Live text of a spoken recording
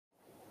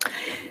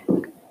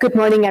Good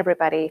morning,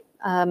 everybody.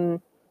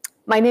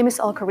 My name is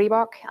Elke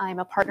Riebach. I'm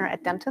a partner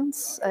at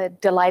Dentons.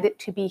 Delighted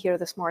to be here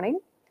this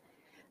morning.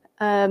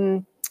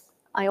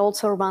 I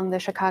also run the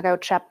Chicago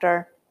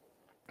chapter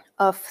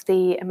of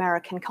the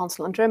American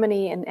Council in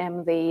Germany and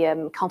am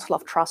the Council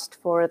of Trust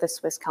for the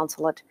Swiss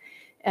Consulate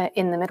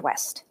in the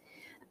Midwest.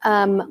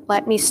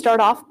 Let me start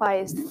off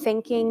by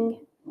thanking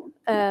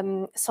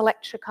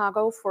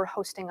SelectChicago for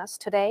hosting us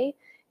today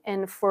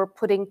and for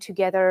putting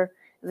together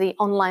the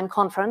online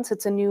conference.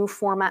 It's a new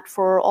format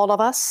for all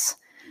of us,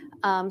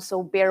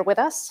 so bear with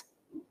us.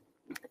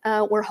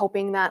 We're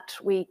hoping that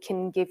we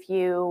can give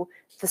you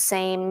the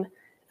same,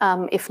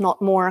 if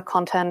not more,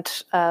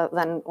 content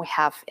than we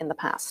have in the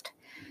past.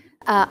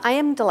 I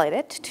am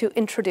delighted to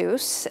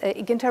introduce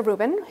Ginta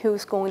Rubin,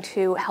 who's going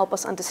to help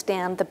us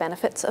understand the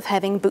benefits of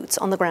having boots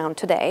on the ground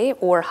today,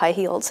 or high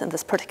heels in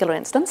this particular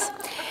instance.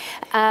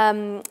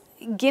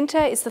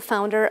 Ginta is the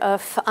founder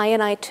of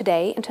I&I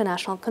Today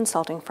International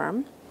Consulting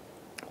Firm,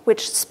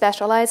 which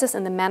specializes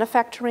in the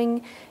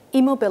manufacturing,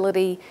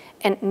 e-mobility,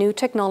 and new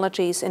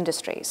technologies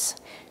industries.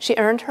 She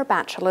earned her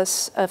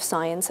Bachelor's of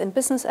Science in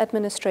Business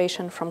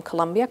Administration from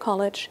Columbia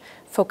College,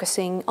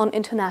 focusing on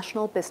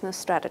international business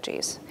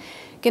strategies.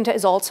 Ginta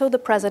is also the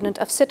president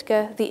of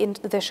SITCA,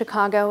 the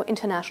Chicago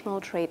International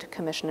Trade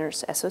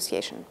Commissioners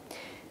Association.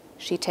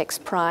 She takes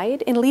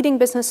pride in leading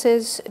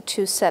businesses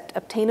to set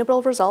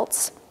obtainable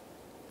results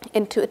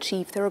and to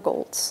achieve their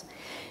goals.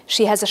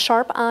 She has a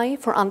sharp eye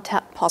for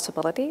untapped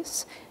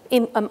possibilities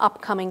in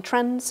upcoming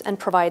trends and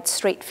provides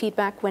straight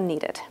feedback when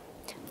needed.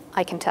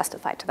 I can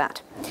testify to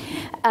that.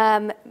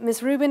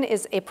 Ms. Rubin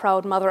is a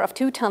proud mother of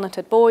two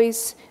talented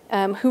boys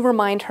who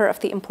remind her of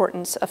the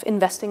importance of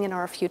investing in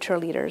our future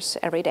leaders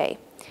every day.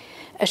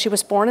 She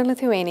was born in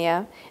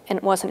Lithuania and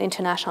was an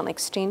international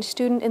exchange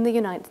student in the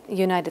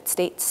United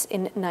States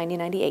in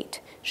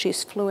 1998.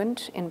 She's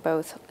fluent in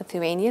both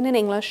Lithuanian and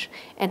English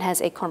and has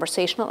a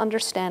conversational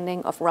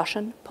understanding of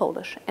Russian,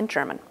 Polish, and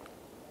German.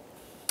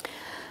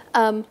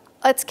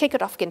 Let's kick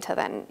it off, Ginta,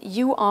 then.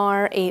 You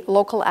are a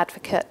local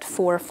advocate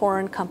for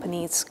foreign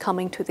companies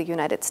coming to the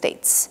United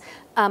States.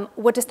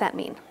 What does that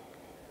mean?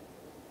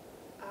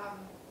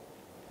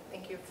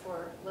 Thank you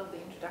for a lovely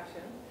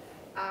introduction.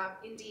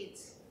 Indeed.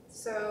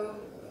 So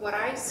what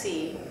I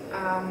see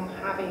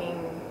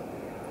having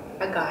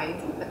a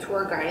guide, a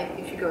tour guide,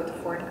 if you go to a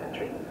foreign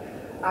country,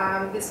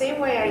 the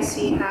same way I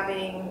see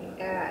having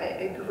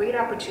a great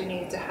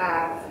opportunity to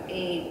have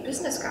a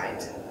business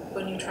guide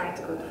when you're trying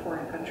to go to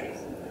foreign countries.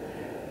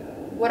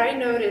 What I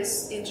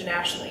notice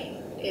internationally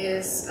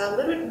is a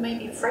little bit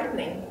maybe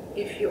frightening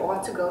if you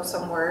ought to go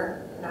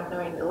somewhere not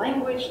knowing the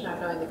language, not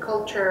knowing the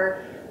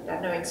culture,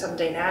 not knowing some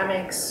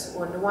dynamics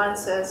or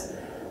nuances.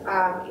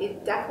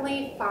 It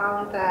definitely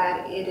found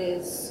that it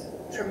is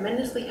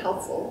tremendously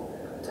helpful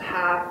to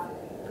have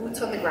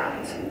boots on the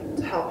ground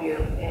to help you,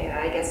 and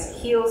I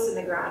guess heels in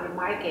the ground in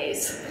my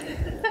case.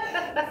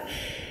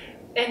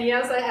 And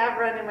yes, I have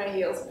run in my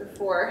heels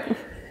before.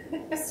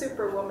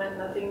 Superwoman,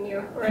 nothing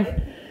new,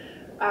 right?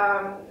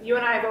 You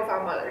and I both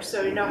are mothers,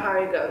 so you know how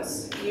it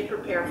goes. You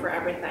prepare for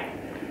everything.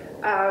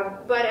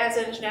 But as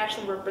an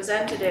international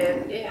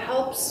representative, it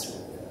helps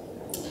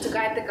to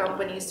guide the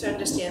companies to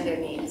understand their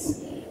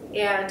needs.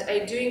 And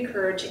I do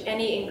encourage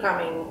any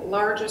incoming,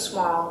 large or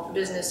small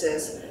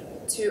businesses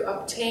to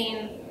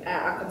obtain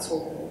a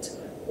consultant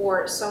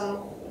or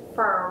some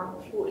firm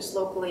who is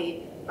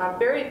locally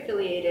very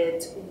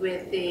affiliated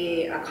with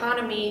the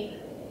economy,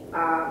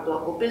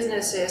 local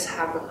businesses,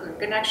 have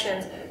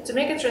connections to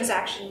make a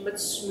transaction much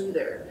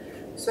smoother.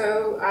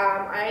 So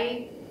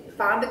I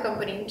found the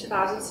company in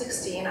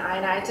 2016,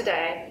 I&I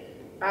Today,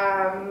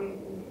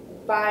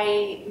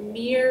 by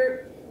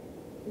mere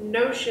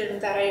notion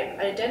that I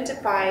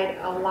identified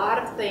a lot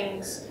of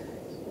things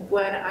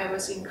when I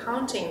was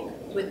encountering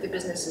with the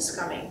businesses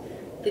coming,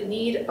 the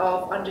need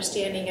of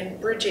understanding and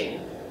bridging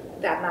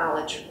that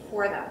knowledge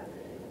for them.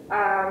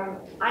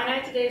 I&I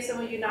Today, some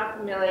of you not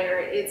familiar,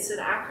 it's an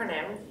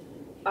acronym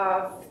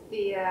of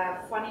the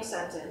funny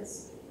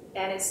sentence,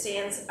 and it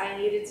stands, I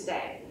need it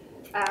today.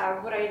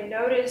 What I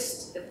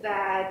noticed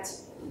that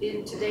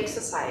in today's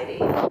society,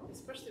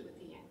 especially with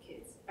the young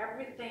kids,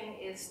 everything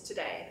is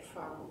today,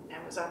 from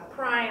Amazon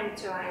Prime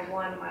to I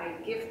want my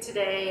gift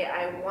today,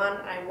 I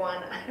want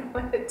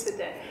it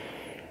today.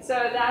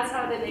 So that's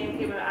how the name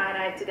came of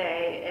I&I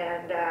Today,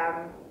 and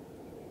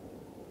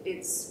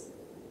it's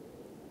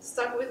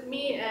stuck with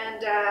me,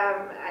 and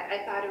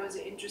I thought it was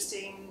an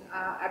interesting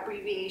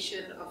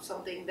abbreviation of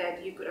something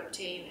that you could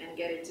obtain and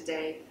get it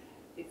today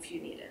if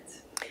you need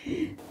it.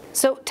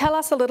 So tell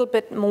us a little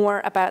bit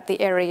more about the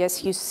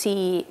areas you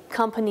see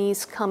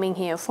companies coming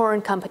here,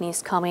 foreign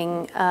companies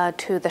coming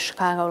to the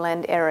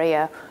Chicagoland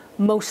area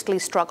mostly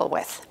struggle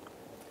with.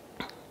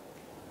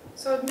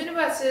 So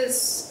Midwest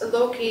is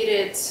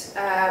located,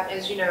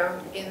 as you know,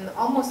 in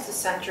almost the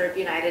center of the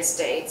United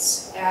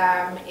States,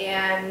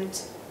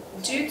 and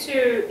due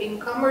to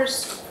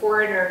incomers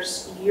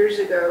foreigners years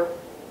ago,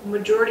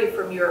 majority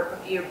from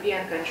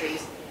European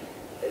countries,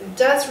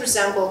 does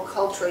resemble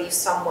culturally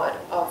somewhat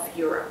of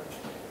Europe.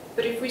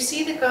 But if we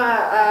see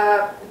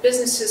the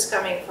businesses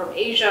coming from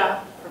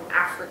Asia, from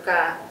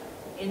Africa,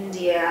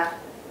 India,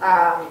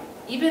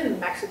 even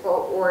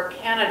Mexico or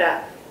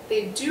Canada,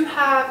 they do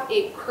have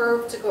a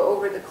curve to go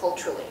over the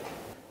culturally.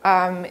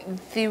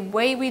 The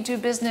way we do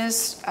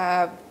business,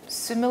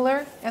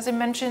 similar, as I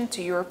mentioned,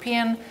 to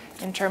European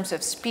in terms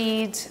of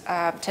speed,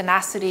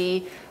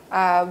 tenacity,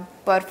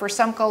 but for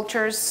some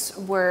cultures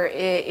where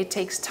it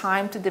takes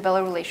time to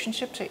develop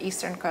relationships to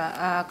Eastern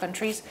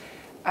countries,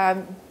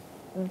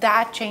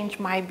 that change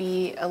might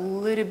be a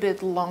little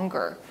bit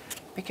longer,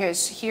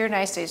 because here in the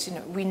United States,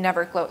 we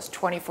never close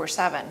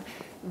 24/7.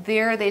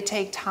 There, they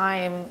take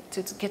time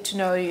to get to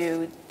know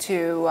you,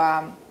 to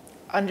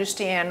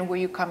understand where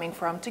you're coming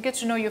from, to get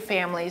to know your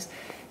families,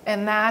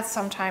 and that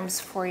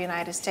sometimes for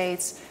United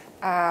States,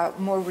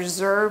 more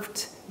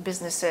reserved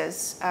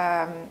businesses,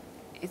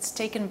 it's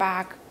taken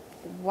back.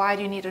 Why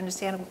do you need to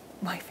understand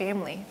my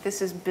family?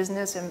 This is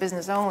business and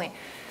business only.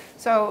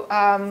 So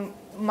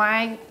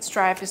my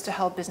strive is to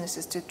help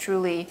businesses to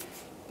truly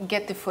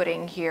get the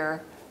footing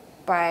here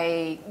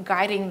by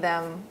guiding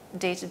them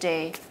day to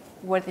day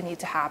what they need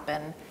to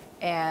happen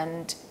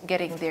and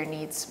getting their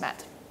needs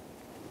met.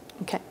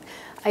 Okay.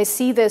 I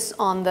see this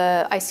on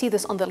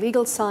the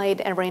legal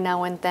side every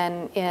now and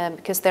then,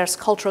 because there's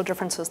cultural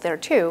differences there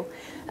too.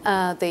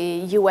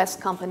 The U.S.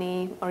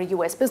 company or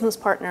U.S. business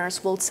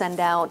partners will send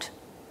out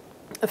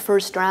a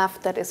first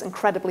draft that is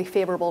incredibly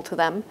favorable to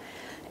them,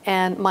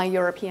 and my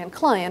European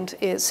client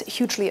is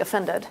hugely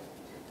offended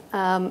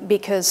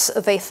because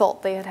they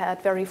thought they had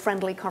had very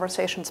friendly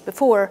conversations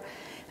before,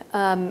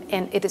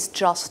 and it's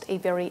just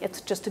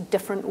a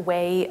different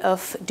way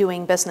of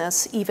doing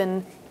business,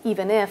 even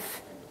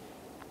if,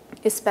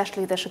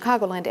 especially the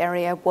Chicagoland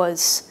area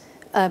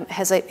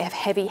has a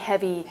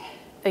heavy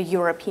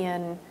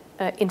European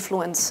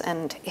influence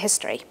and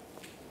history.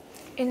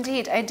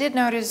 Indeed, I did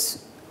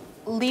notice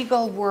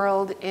legal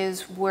world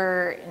is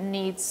where it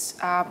needs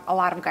a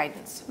lot of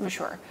guidance, for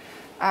sure.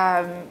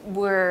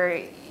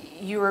 Where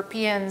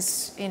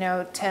Europeans,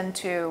 tend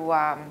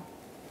to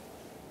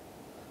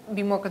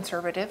be more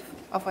conservative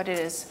of what it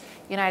is.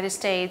 United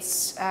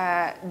States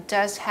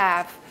does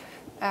have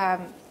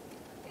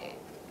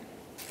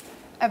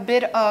a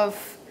bit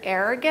of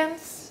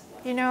arrogance,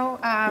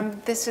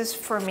 this is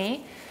for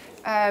me.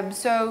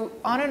 So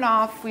on and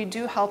off, we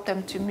do help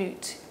them to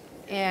mute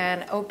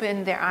and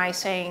open their eyes,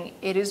 saying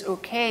it is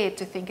okay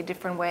to think a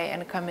different way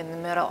and come in the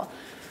middle.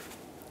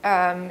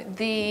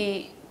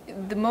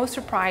 The most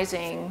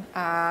surprising,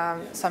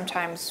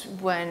 sometimes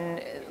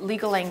when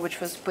legal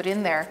language was put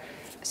in there,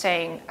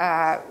 saying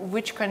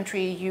which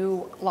country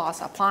you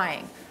laws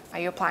applying. Are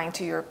you applying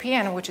to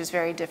European, which is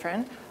very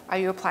different? Are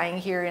you applying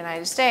here in the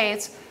United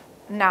States?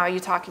 Now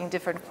you're talking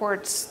different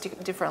courts,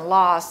 different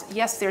laws.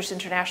 Yes, there's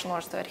international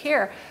laws to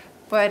adhere,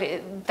 but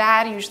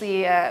that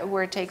usually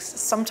where it takes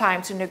some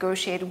time to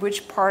negotiate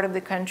which part of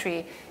the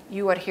country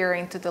you are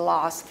adhering to the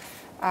laws.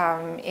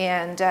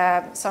 And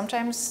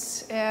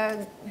sometimes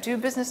do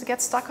business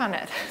get stuck on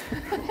it.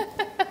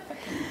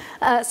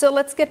 So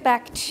let's get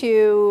back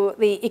to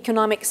the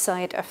economic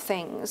side of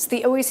things.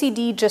 The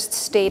OECD just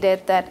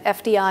stated that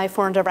FDI,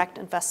 foreign direct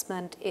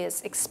investment,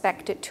 is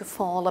expected to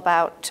fall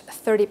about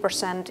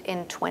 30%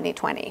 in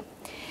 2020.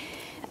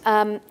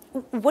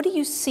 What do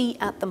you see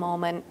at the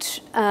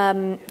moment?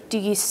 Do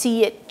you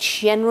see it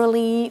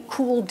generally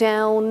cool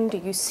down? Do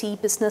you see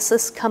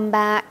businesses come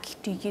back?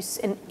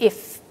 And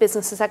if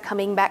businesses are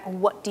coming back,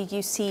 what do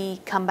you see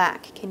come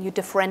back? Can you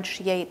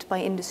differentiate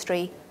by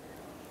industry?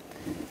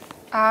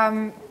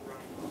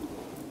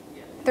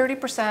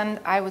 30%,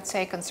 I would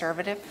say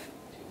conservative.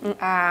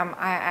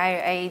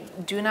 I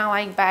do not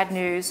like bad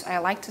news. I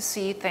like to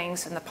see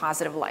things in the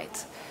positive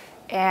light.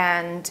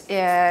 And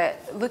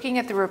looking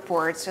at the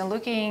reports and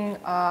looking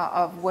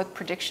of what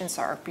predictions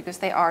are, because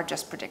they are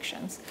just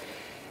predictions.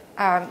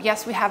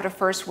 Yes, we have the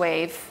first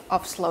wave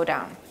of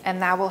slowdown,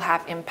 and that will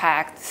have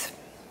impact,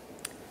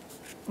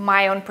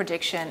 my own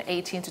prediction,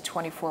 18 to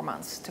 24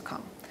 months to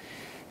come.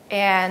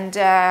 And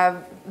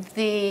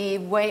the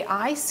way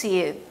I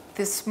see it,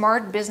 the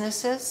smart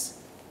businesses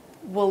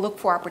will look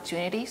for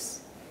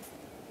opportunities.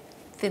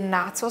 The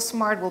not so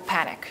smart will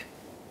panic.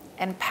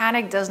 And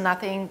panic does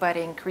nothing but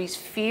increase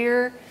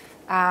fear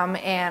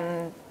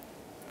and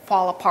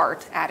fall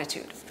apart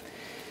attitude.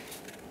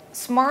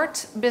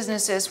 Smart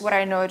businesses, what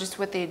I noticed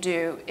what they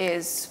do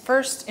is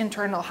first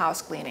internal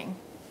house cleaning.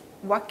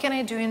 What can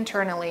I do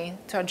internally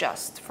to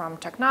adjust, from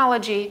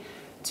technology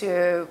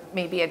to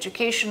maybe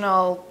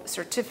educational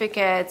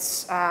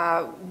certificates?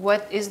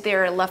 What is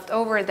there left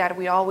over that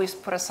we always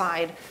put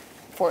aside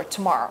for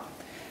tomorrow?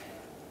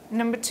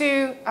 Number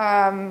two,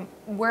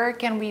 where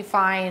can we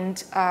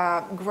find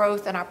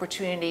growth and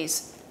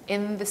opportunities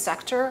in the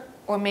sector,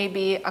 or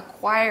maybe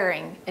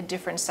acquiring a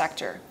different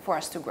sector for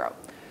us to grow?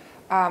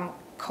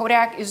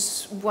 Kodak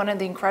is one of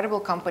the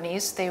incredible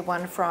companies. They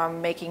went from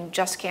making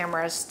just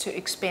cameras to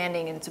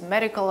expanding into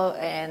medical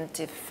and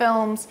to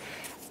films.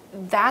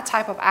 That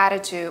type of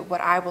attitude,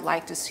 what I would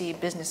like to see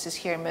businesses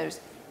here,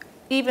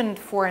 even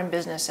foreign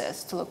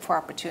businesses, to look for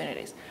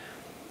opportunities.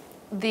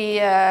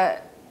 The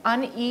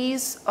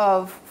unease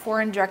of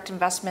foreign direct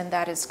investment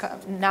that is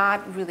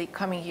not really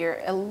coming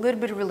here, a little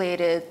bit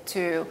related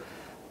to,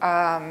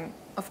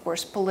 of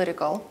course,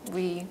 political.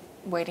 We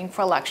waiting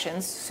for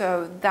elections,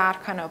 so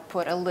that kind of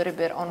put a little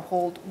bit on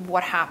hold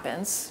what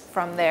happens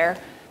from there,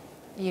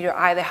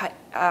 either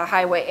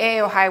Highway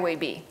A or Highway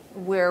B.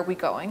 Where are we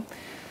going?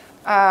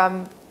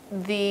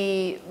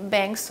 The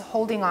banks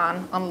holding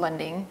on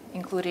lending,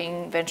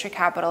 including venture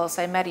capitalists.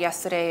 I met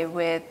yesterday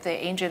with the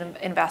angel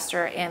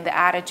investor, and the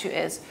attitude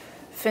is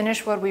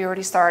finish what we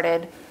already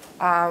started.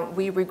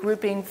 We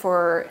regrouping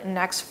for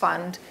next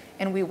fund,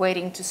 and we're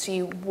waiting to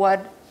see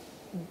what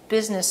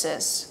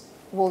businesses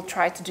will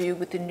try to do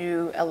with the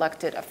new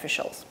elected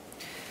officials.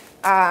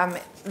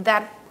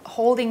 That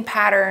holding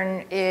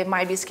pattern, it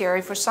might be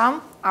scary for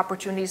some,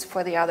 opportunities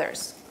for the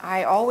others.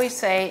 I always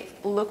say,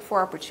 look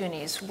for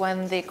opportunities.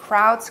 When the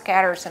crowd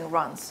scatters and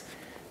runs,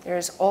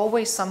 there's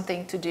always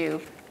something to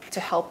do to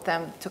help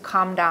them to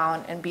calm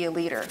down and be a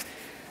leader.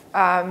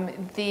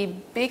 The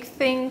big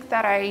thing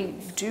that I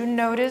do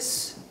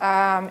notice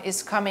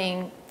is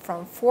coming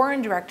from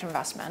foreign direct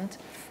investment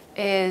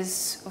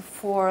is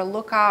for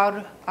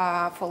lookout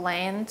for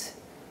land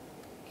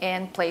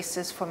and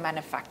places for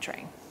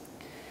manufacturing.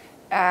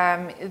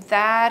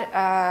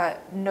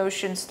 That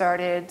notion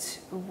started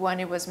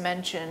when it was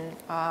mentioned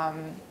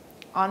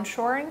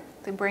onshoring,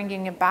 the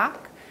bringing it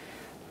back,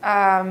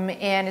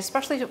 and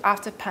especially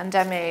after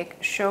pandemic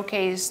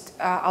showcased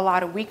a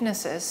lot of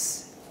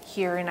weaknesses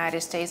here in the United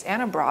States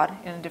and abroad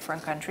in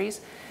different countries.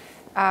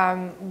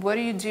 What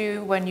do you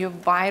do when your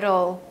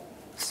vital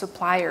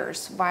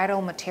suppliers,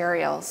 vital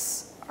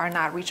materials are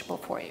not reachable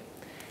for you?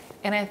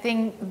 And I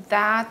think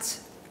that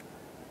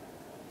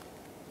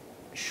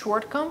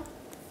shortcome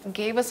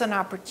gave us an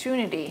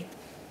opportunity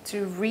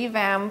to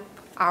revamp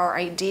our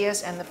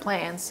ideas and the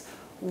plans.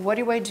 What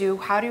do I do?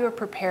 How do I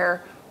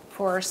prepare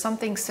for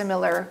something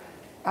similar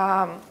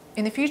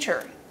in the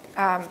future?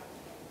 I'm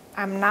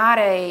not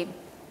a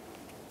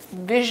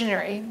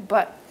visionary,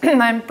 but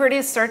I'm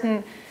pretty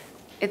certain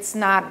it's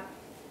not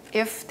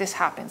if this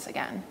happens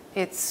again,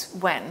 it's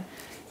when.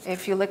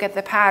 If you look at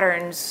the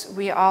patterns,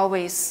 we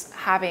always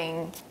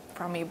having,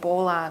 from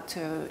Ebola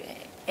to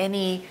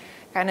any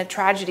kind of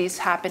tragedies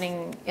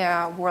happening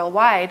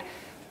worldwide,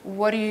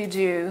 what do you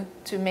do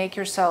to make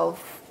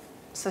yourself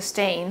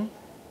sustain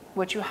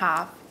what you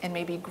have and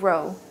maybe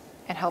grow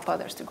and help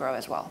others to grow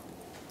as well?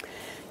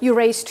 You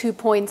raised 2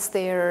 points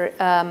there.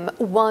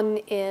 One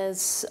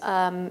is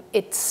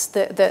it's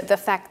the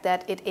fact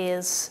that it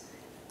is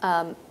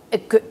a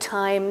good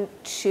time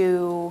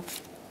to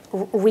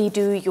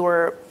redo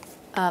your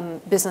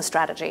business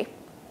strategy.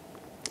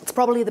 It's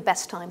probably the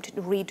best time to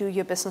redo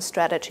your business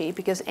strategy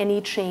because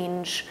any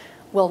change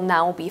will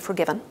now be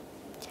forgiven.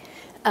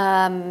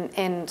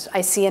 And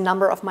I see a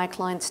number of my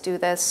clients do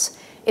this.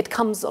 It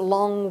comes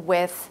along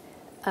with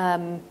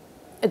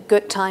a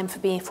good time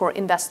for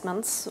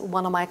investments.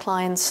 One of my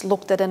clients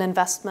looked at an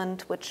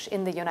investment which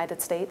in the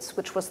United States,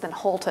 which was then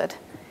halted,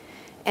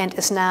 and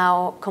is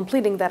now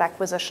completing that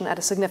acquisition at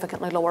a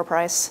significantly lower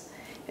price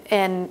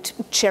and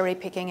cherry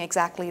picking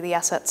exactly the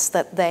assets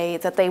that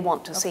they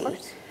want to see.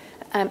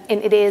 And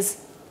it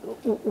is,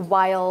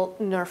 while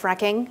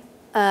nerve-wracking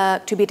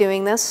to be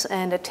doing this,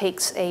 and it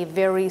takes a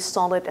very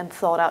solid and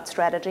thought-out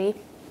strategy,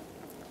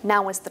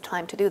 now is the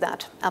time to do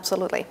that,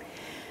 absolutely.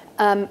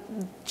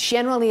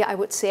 Generally, I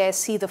would say I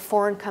see the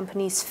foreign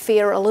companies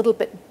fare a little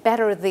bit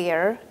better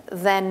there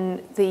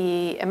than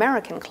the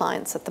American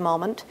clients at the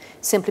moment,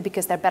 simply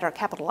because they're better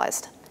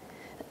capitalized.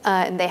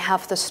 And they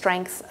have the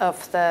strength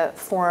of the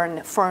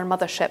foreign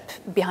mothership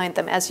behind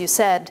them. As you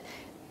said,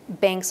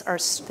 banks are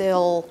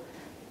still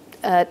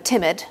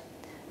timid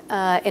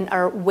and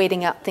are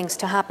waiting out things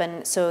to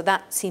happen. So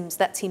that seems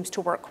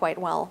to work quite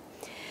well.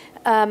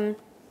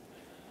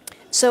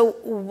 So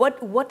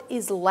what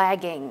is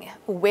lagging?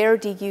 Where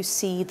do you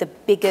see the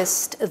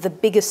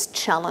biggest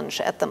challenge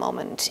at the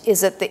moment?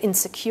 Is it the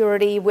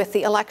insecurity with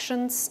the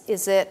elections?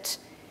 Is it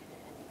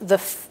the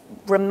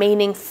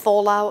remaining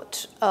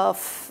fallout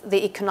of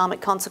the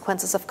economic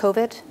consequences of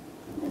COVID?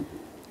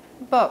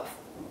 Both.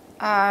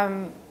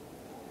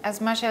 As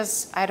much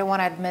as I don't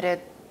want to admit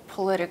it,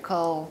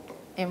 political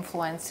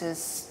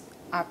influences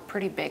are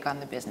pretty big on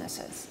the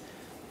businesses.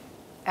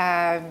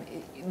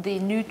 The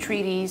new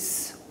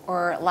treaties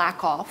or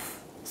lack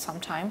of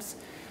sometimes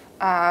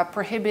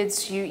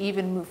prohibits you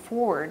even move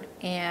forward.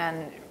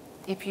 And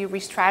if you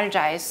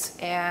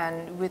re-strategize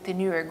and with the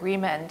new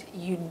agreement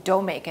you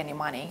don't make any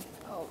money,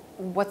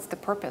 what's the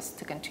purpose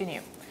to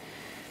continue?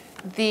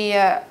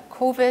 The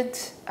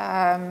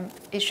COVID,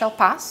 it shall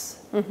pass,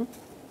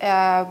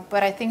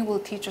 but I think it will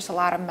teach us a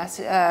lot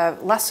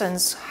of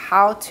lessons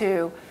how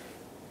to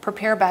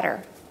prepare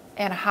better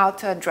and how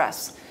to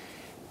address.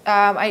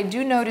 I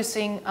do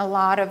noticing a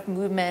lot of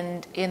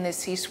movement in the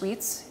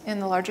C-suites in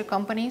the larger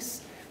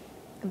companies.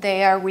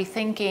 They are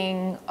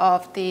rethinking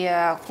of the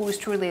who is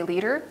truly a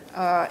leader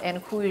and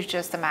who is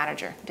just a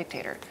manager,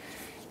 dictator.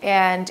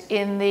 And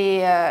in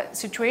the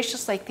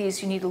situations like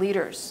these, you need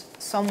leaders,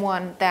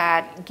 someone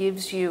that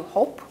gives you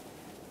hope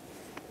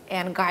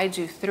and guides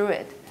you through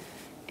it.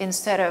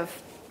 instead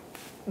of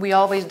we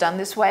always done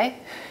this way,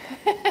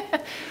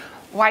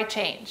 why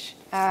change?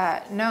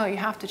 No, you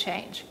have to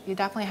change. You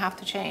definitely have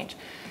to change.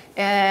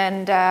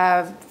 And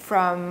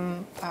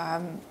from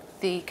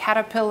the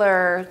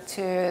Caterpillar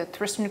to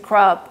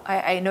ThyssenKrupp,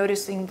 I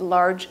noticing the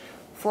large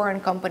foreign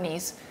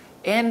companies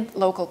and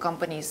local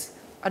companies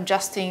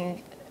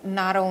adjusting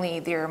not only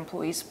their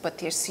employees but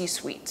their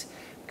C-suite,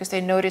 because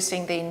they're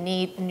noticing they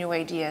need new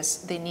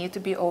ideas. They need to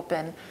be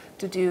open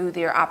to do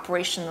their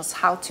operations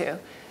how to.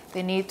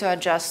 They need to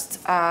adjust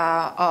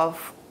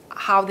of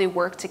how they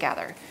work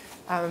together.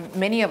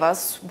 Many of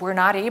us were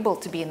not able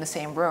to be in the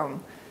same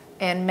room.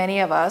 And many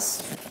of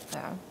us,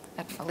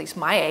 at least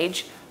my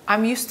age,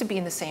 I'm used to be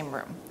in the same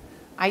room.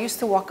 I used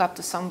to walk up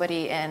to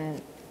somebody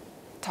and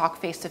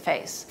talk face to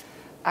face.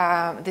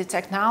 The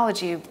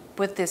technology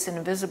with this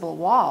invisible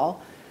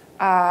wall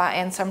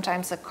and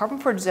sometimes a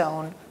comfort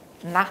zone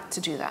not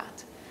to do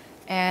that.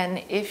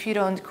 And if you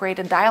don't create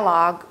a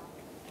dialogue,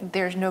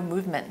 there's no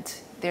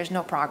movement, there's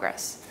no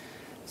progress.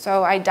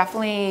 So I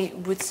definitely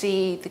would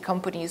see the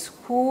companies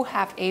who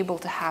have able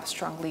to have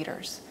strong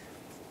leaders.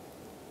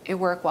 It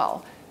worked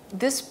well.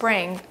 This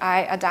spring,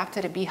 I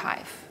adopted a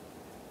beehive.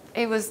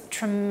 It was a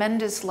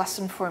tremendous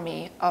lesson for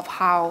me of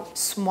how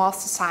small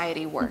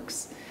society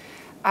works.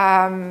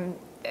 From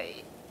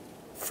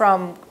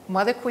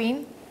Mother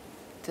Queen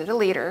to the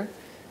leader,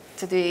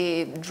 to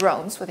the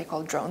drones, what they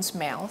call drones,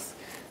 males,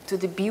 to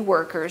the bee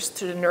workers,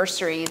 to the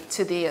nursery,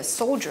 to the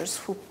soldiers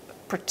who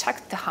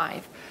protect the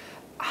hive,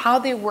 how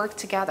they work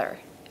together,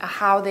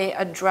 how they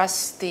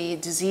address the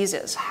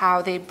diseases,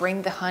 how they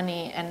bring the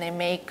honey and they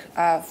make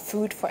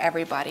food for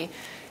everybody,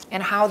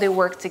 and how they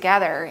work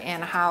together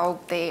and how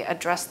they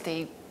address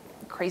the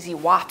crazy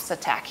wasps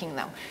attacking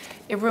them.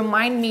 It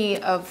reminds me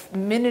of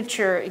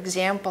miniature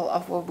example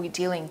of what we're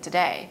dealing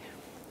today.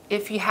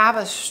 If you have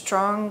a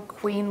strong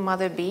queen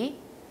mother bee,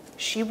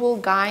 she will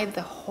guide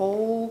the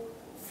whole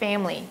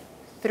family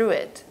through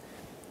it.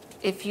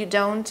 If you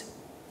don't,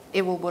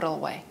 it will whittle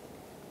away.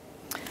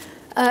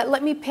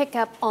 Let me pick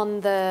up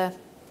on the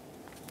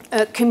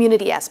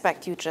community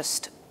aspect you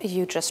just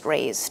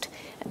raised.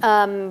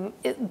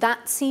 That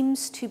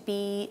seems to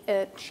be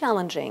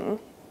challenging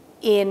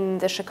in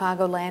the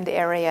Chicagoland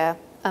area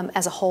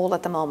as a whole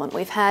at the moment.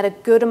 We've had a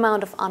good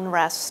amount of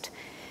unrest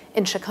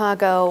in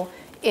Chicago,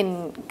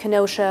 in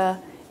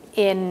Kenosha,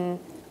 in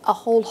a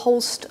whole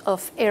host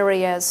of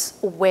areas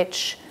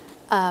which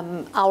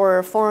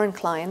our foreign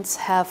clients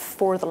have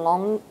for the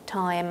long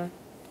time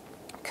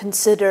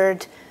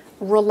considered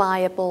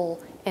reliable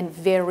and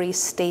very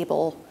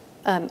stable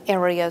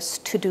areas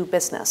to do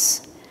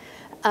business.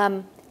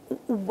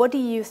 What do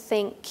you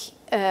think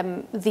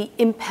the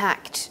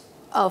impact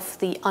of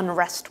the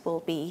unrest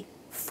will be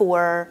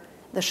for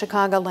the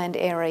Chicagoland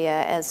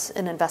area as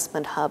an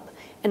investment hub?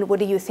 And what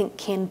do you think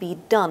can be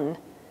done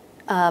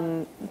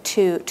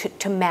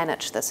to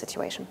manage the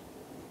situation?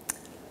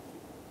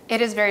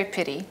 It is very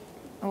pity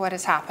what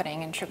is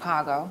happening in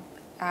Chicago.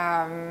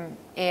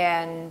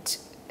 And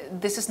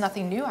this is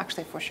nothing new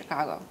actually for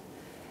Chicago.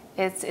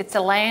 It's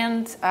a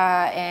land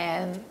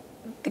and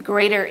the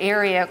greater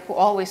area who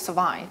always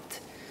survived.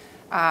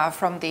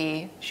 From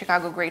the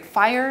Chicago Great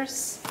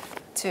Fires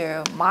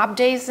to mob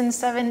days in the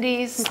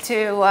 70s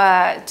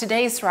to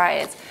today's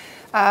riots.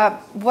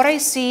 What I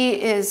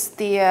see is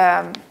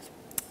the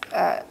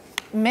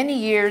many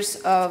years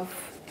of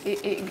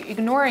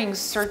ignoring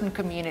certain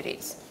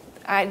communities.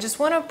 I just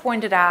want to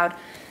point it out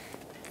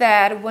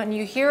that when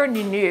you hear in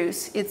the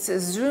news, it's a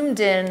zoomed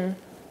in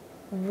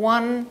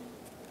 1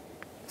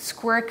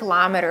 square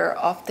kilometer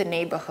of the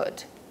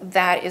neighborhood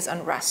that is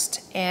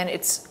unrest, and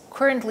it's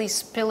currently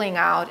spilling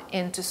out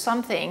into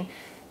something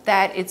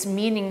that it's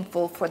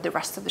meaningful for the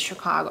rest of the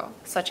Chicago,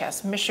 such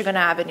as Michigan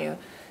Avenue,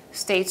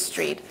 State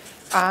Street.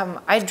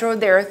 I drove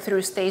there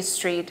through State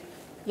Street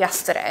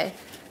yesterday,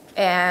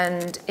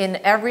 and in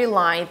every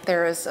light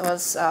there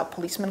was a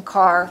policeman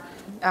car.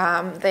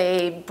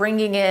 They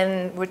bringing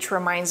in, which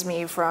reminds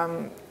me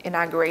from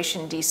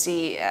inauguration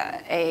DC,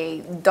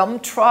 a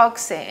dump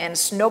trucks and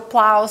snow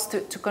plows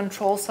to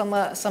control some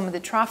of the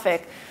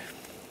traffic.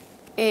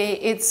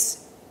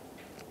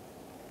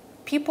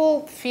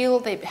 People feel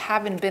they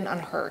haven't been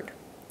unheard.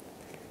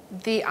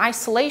 The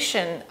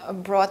isolation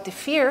brought the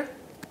fear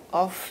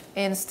of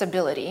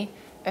instability,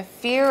 a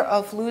fear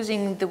of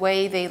losing the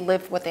way they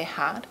lived what they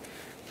had,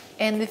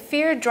 and the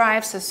fear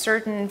drives a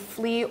certain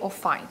flee or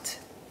fight.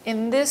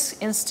 In this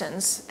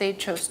instance, they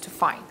chose to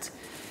fight.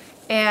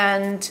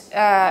 And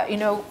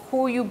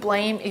who you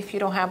blame, if you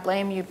don't have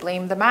blame, you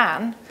blame the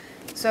man.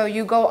 So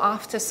you go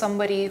after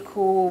somebody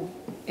who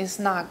is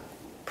not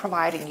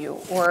providing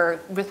you or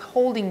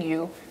withholding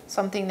you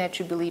something that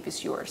you believe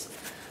is yours.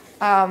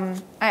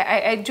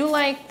 I do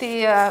like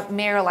the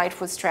Mayor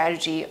Lightfoot's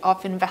strategy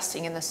of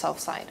investing in the South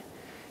Side,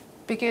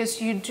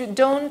 because you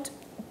don't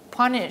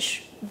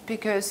punish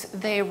because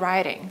they're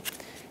rioting.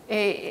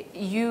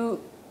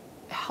 You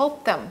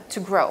help them to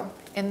grow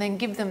and then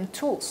give them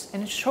tools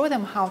and show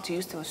them how to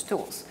use those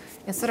tools.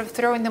 Instead of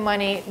throwing the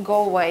money,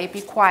 go away,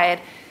 be quiet.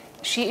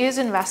 She is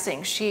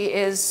investing. She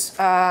is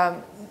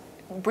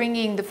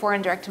bringing the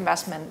foreign direct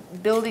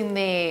investment, building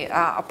the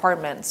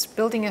apartments,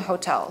 building the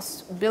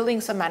hotels, building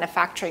some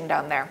manufacturing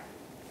down there,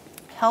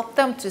 help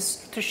them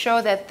to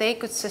show that they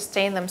could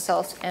sustain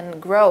themselves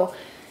and grow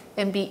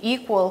and be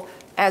equal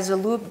as a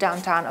loop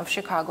downtown of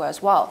Chicago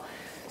as well.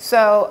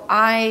 So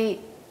I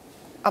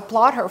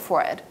applaud her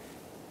for it.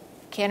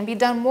 Can be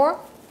done more?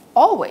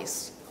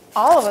 Always.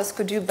 All of us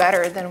could do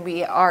better than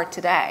we are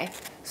today.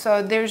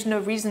 So there's no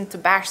reason to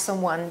bash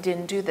someone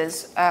didn't do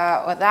this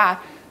or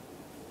that.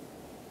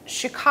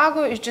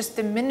 Chicago is just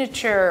a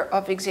miniature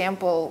of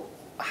example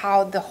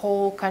how the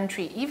whole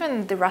country,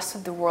 even the rest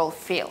of the world,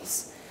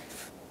 feels.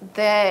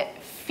 The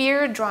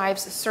fear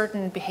drives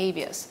certain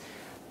behaviors.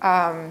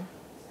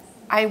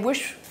 I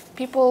wish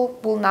people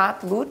will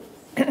not loot.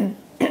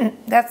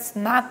 That's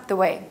not the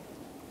way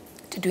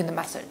to do the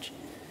message.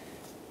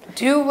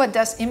 Do what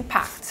does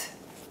impact.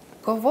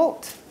 Go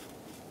vote.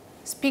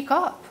 Speak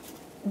up.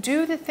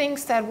 Do the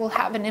things that will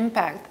have an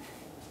impact.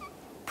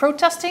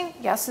 Protesting,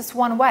 yes, it's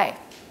one way.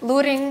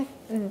 Looting,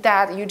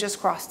 that you just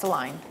crossed the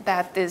line.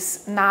 That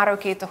is not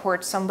okay to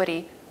hurt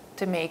somebody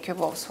to make your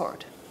voice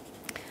heard.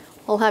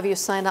 We'll have you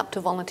sign up to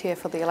volunteer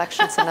for the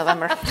elections in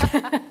November.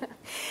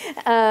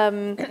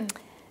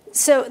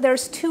 So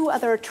there's two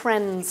other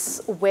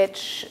trends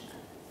which,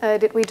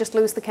 did we just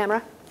lose the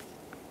camera?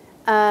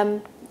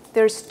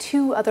 There's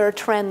two other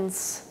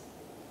trends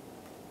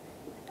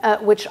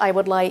which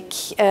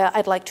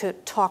I'd like to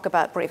talk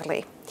about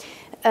briefly.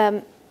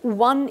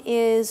 One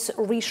is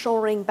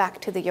reshoring back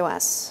to the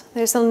US.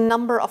 There's a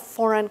number of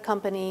foreign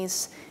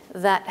companies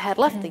that had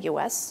left the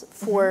US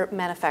for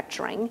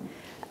manufacturing,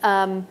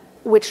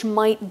 which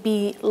might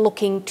be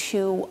looking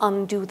to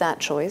undo that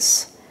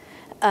choice.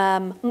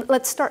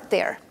 Let's start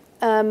there.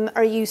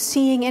 Are you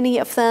seeing any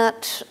of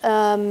that?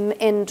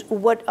 And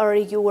what are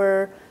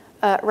your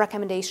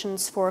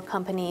recommendations for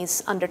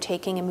companies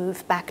undertaking a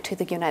move back to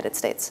the United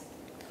States?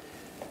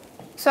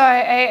 So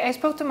I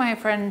spoke to my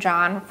friend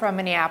John from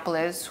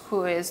Minneapolis,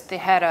 who is the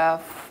head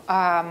of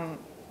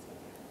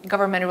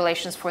government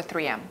relations for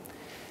 3M.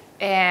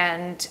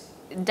 And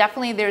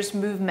definitely there's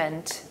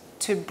movement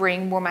to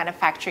bring more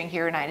manufacturing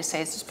here in the United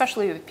States,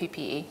 especially with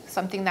PPE,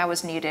 something that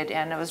was needed.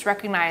 And it was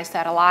recognized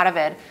that a lot of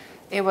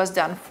it was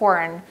done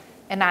foreign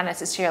and not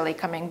necessarily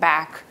coming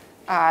back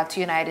to the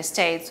United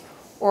States.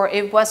 Or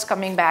it was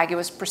coming back, it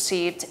was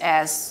perceived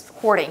as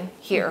hoarding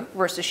here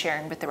versus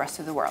sharing with the rest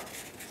of the world.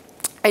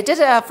 I did,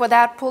 for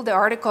that, pull the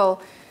article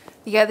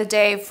the other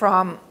day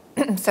from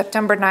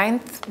September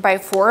 9th by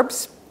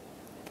Forbes,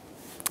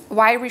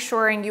 Why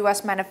Reshoring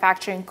U.S.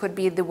 Manufacturing Could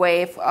Be the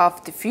Wave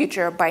of the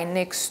Future by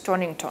Nick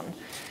Stonington.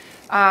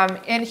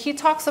 And he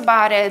talks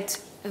about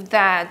it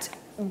that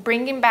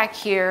bringing back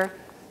here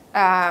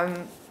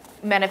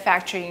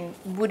manufacturing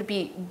would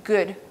be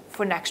good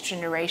for next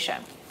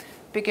generation.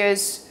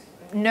 Because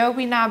no,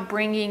 we're not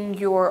bringing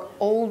your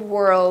old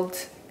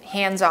world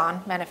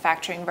hands-on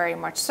manufacturing very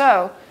much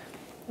so,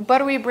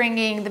 but we're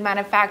bringing the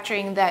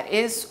manufacturing that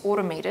is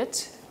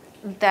automated,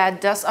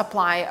 that does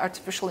apply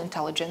artificial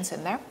intelligence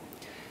in there,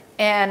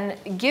 and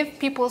give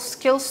people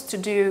skills to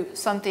do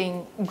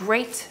something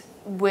great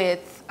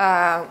with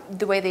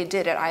the way they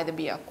did it, either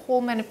be a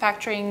coal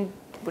manufacturing,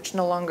 which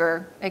no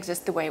longer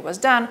exists the way it was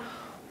done,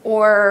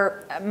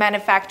 or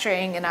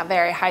manufacturing in a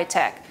very high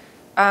tech.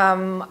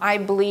 I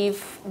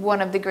believe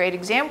one of the great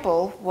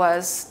examples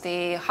was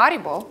the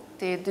Haribo,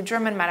 the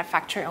German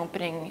manufacturer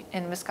opening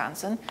in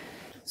Wisconsin.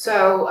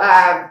 So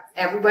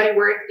everybody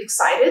were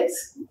excited.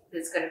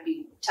 There's going to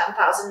be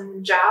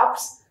 10,000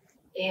 jobs.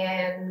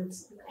 And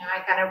I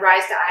kind of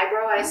raised the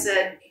eyebrow. I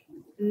said,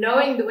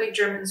 knowing the way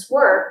Germans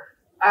work,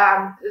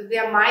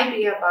 there might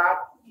be about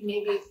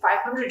maybe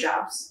 500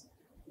 jobs.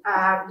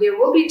 There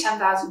will be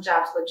 10,000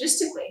 jobs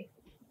logistically,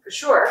 for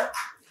sure.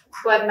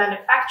 But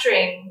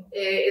manufacturing,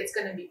 it's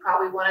going to be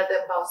probably one of the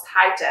most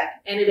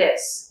high-tech, and it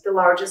is the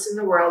largest in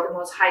the world, the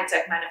most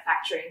high-tech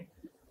manufacturing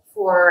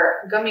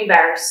for gummy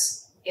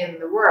bears in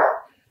the world.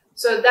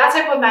 So that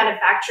type of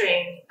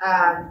manufacturing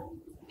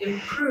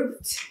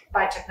improved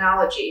by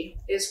technology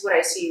is what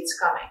I see it's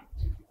coming.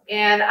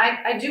 And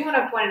I do want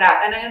to point it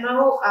out, and I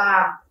know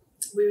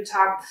we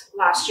talked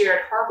last year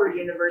at Harvard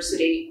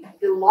University,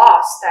 the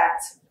laws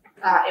that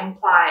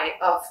imply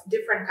of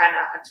different kind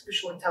of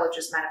artificial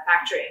intelligence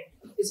manufacturing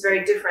is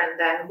very different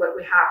than what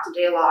we have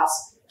today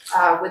laws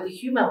with the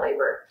human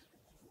labor.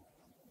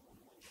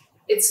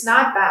 It's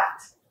not bad.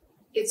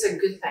 It's a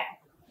good thing.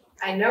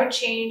 I know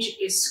change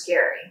is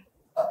scary,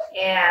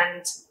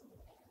 and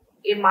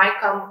it might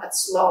come at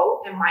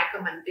slow, it might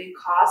come at big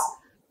cost,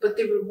 but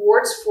the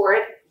rewards for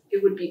it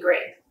would be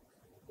great.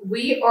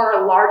 We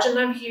are large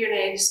enough here in the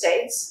United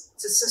States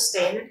to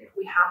sustain it if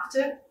we have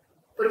to,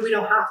 but we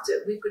don't have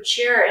to. We could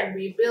share and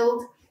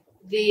rebuild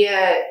the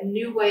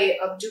new way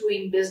of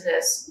doing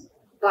business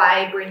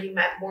by bringing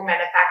more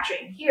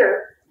manufacturing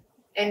here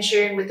and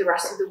sharing with the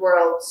rest of the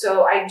world.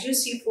 So I do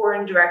see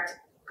foreign direct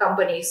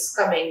companies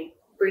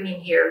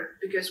bringing here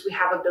because we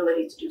have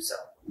ability to do so.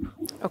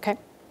 Okay,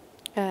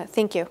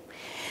 thank you.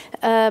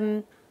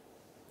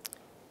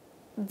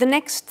 The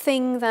next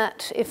thing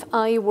that if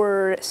I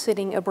were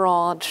sitting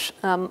abroad,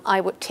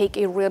 I would take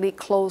a really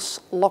close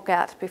look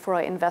at before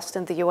I invest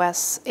in the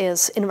US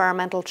is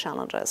environmental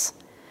challenges.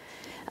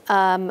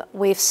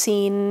 We've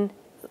seen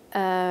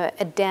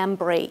a dam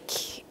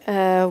break.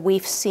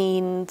 We've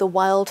seen the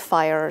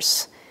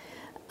wildfires.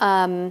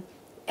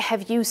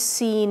 Have you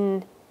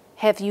seen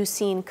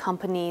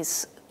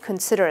companies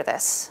consider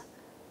this?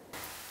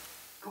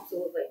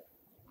 Absolutely.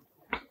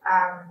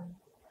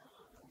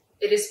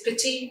 It is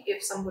pity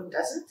if someone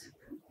doesn't.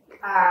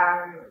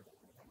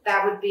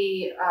 That would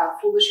be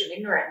foolish and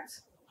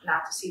ignorant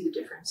not to see the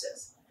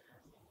differences.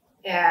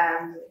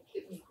 And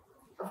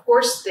of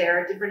course, there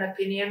are different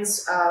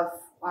opinions of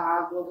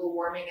global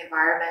warming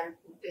environment.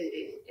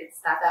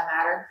 It's not that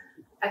matter.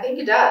 I think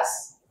it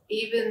does.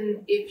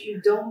 Even if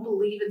you don't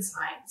believe in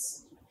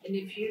science, and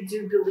if you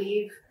do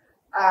believe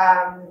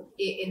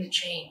in the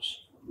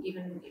change,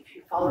 even if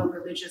you follow a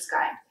religious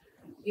guide,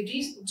 you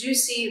do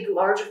see the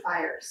larger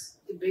fires,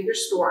 the bigger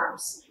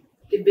storms,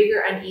 the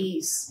bigger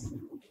unease,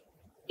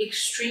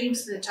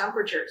 extremes in the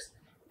temperatures.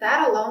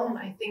 That alone,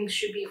 I think,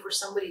 should be for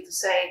somebody to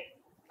say,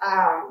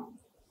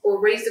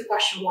 or raise the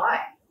question why.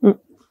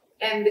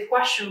 And the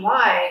question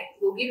why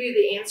will give you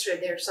the answer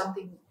there's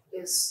something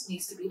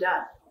needs to be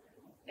done.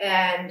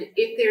 And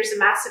if there's a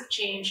massive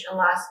change in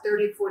the last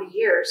 30, 40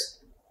 years,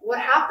 what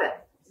happened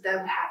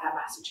that we had that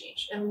massive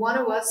change? And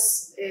one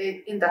was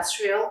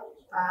industrial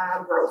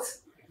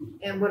growth.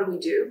 And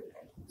what do?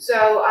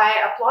 So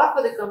I applaud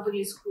for the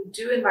companies who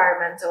do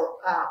environmental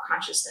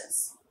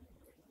consciousness.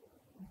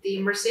 The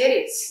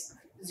Mercedes,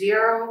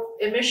 0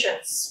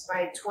 emissions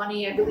by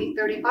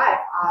 2035,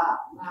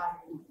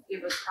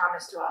 it was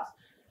promised to us.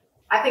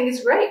 I think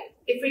it's great.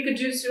 If we could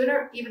do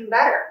sooner, even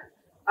better.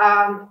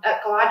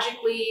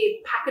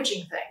 Ecologically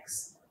packaging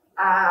things.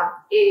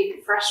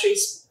 It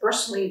frustrates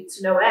personally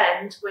to no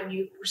end when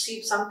you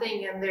perceive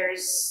something and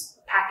there's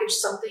packaged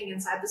something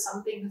inside the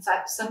something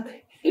inside the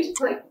something. It's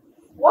like,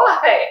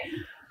 why?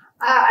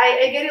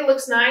 I get it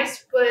looks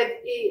nice, but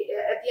at the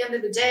end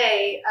of the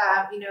day,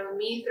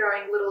 me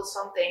throwing little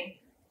something,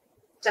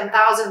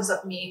 10,000s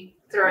of me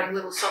throwing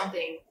little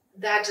something,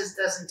 that just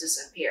doesn't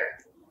disappear.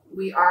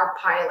 We are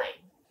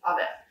piling of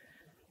it.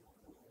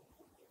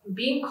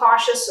 Being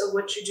cautious of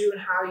what you do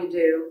and how you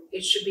do,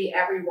 it should be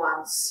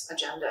everyone's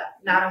agenda,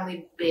 not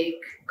only big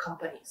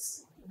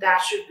companies.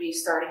 That should be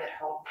starting at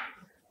home.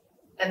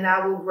 And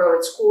that will grow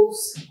in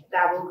schools,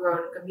 that will grow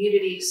in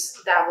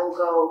communities, that will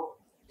go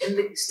in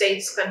the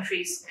states,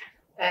 countries,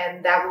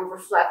 and that will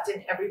reflect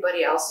in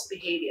everybody else's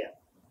behavior.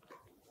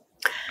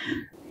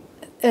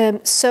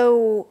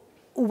 So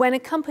when a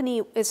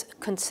company is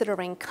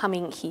considering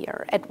coming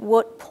here, at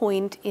what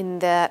point in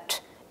their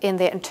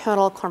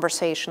internal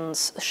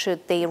conversations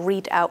should they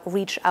reach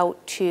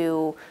out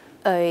to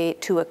a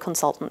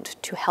consultant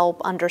to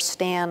help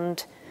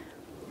understand?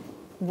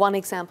 One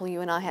example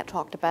you and I had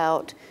talked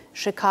about,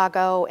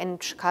 Chicago and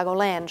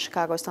Chicagoland.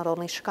 Chicago is not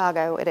only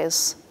Chicago,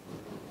 it's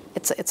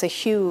a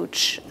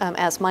huge,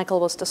 as Michael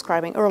was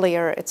describing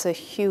earlier, it's a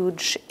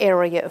huge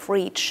area of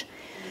reach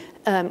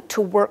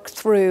to work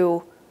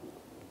through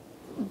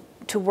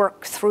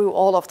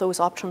all of those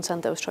options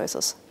and those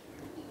choices.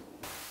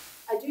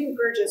 I do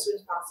encourage as soon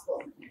as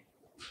possible,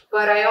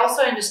 but I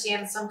also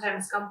understand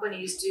sometimes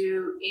companies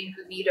do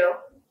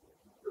incognito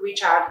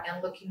reach out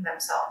and looking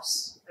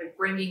themselves, like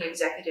bringing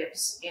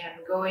executives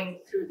and going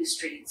through the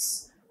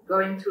streets,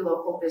 going through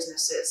local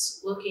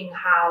businesses, looking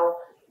how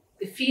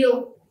the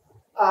feel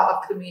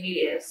of the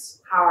community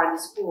is, how are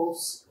the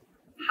schools,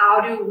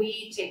 how do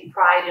we take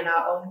pride in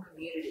our own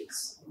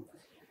communities.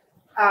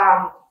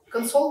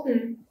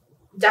 Consultant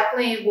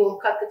definitely will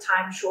cut the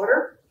time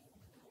shorter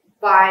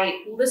by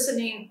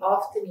listening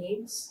of the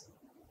needs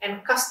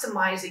and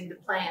customizing the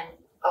plan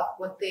of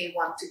what they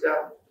want to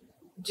go.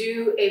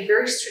 Do a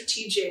very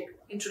strategic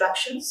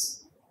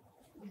introductions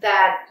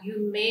that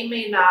you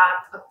may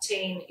not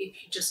obtain if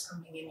you're just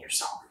coming in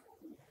yourself.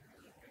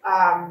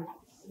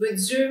 With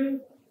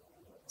Zoom,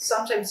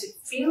 sometimes it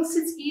feels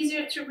it's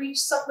easier to reach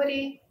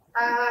somebody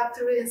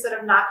through it instead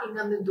of knocking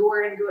on the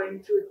door and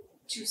going through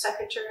 2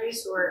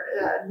 secretaries or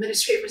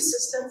administrative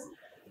assistants.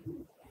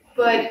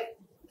 But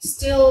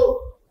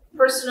still,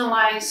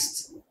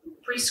 personalized,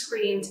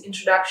 pre-screened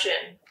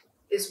introduction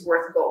is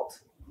worth gold.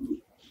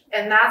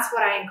 And that's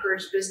what I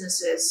encourage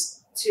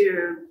businesses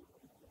to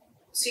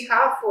seek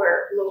out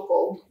for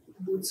local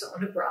boots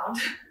on the ground,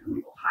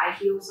 high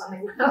heels on the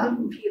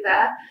ground, be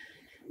that,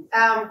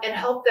 and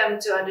help them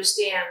to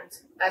understand,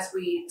 as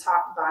we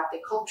talked about, the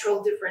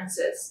cultural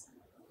differences,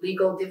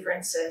 legal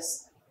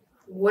differences.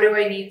 What do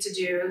I need to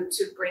do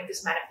to bring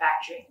this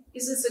manufacturing?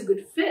 Is this a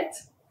good fit?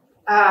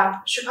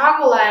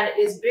 Chicagoland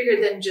is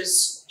bigger than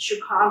just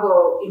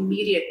Chicago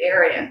immediate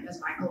area, as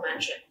Michael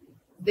mentioned.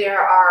 There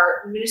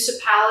are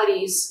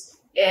municipalities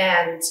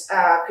and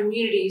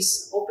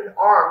communities open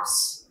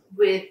arms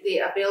with the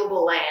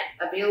available land,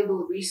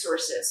 available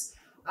resources,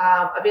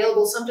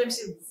 available sometimes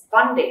in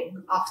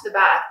funding off the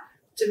bat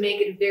to make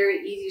it a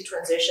very easy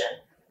transition.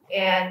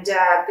 And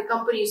the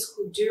companies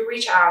who do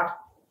reach out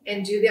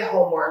and do their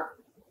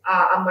homework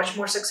are much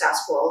more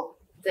successful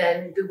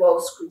than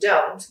those who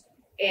don't.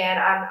 And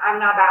I'm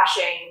not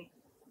bashing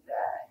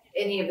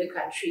any of the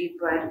country,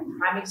 but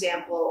prime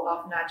example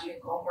of not doing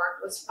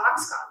homework was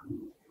Foxconn.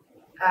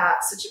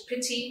 Such a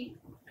pity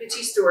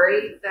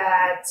story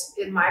that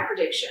in my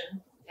prediction,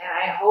 and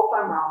I hope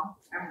I'm wrong,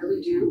 I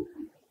really do,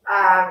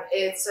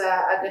 it's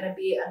going to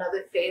be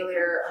another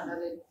failure,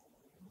 another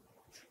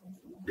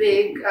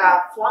big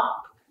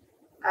flop,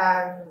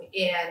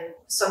 and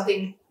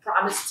something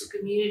promised to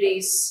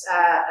communities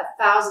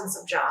thousands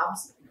of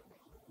jobs,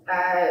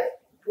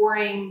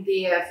 pouring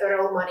the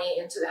federal money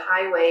into the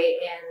highway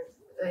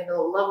and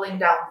leveling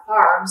down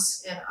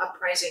farms and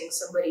uprising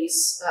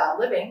somebody's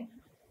living.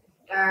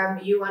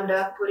 You end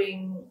up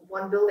putting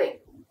one building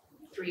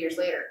 3 years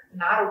later.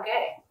 Not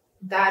okay.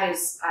 That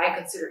is, I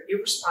consider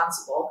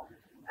irresponsible.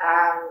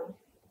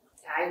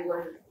 I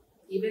wouldn't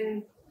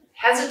even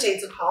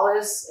hesitate to call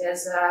this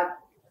as a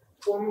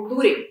form of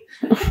looting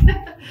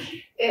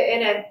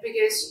in it,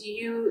 because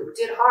you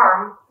did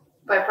harm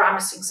by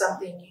promising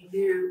something you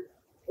knew,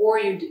 or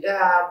you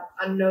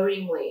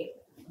unknowingly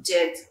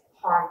did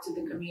harm to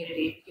the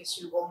community because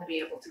you won't be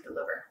able to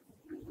deliver.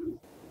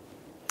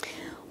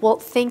 Well,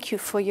 thank you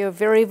for your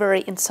very,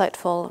 very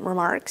insightful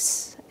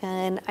remarks.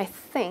 And I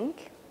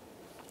think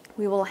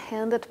we will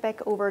hand it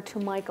back over to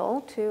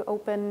Michael to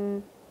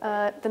open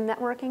the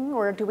networking,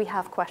 or do we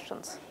have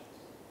questions?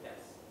 Yes.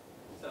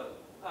 So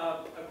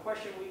a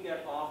question we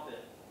get often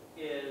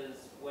is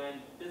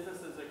when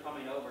businesses are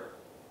coming over,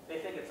 they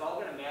think it's all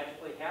going to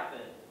magically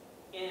happen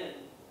in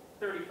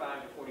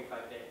 35 to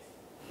 45 days.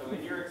 So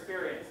in your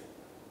experience,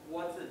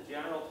 what's the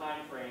general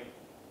time frame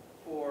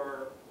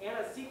for, and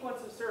a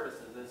sequence of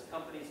services as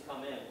companies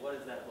come in? What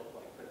does that look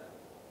like for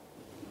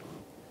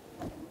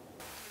them?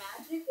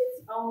 Magic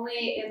is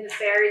only in the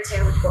fairy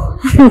tale book.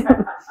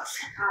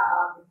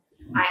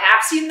 I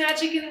have seen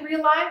magic in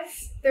real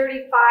life.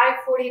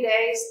 35, 40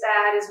 days,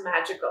 that is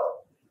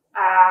magical.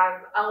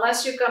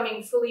 Unless you're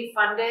coming fully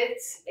funded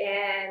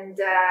and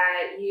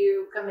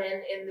you come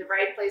in the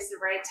right place, the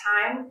right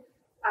time,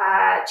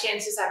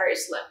 chances are very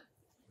slim.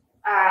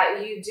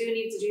 You do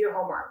need to do your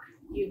homework.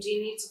 You do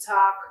need to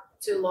talk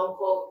to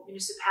local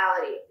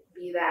municipality,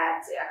 be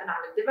that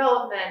economic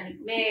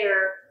development,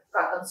 mayor,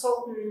 a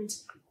consultant,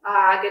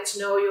 get to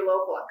know your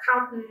local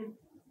accountant,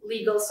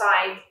 legal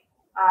side,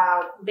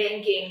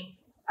 banking,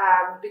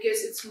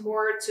 because it's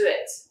more to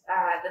it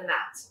than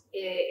that.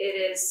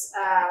 It is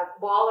a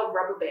ball of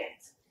rubber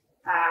band.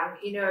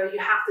 You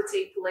have to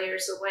take the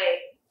layers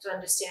away to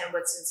understand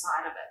what's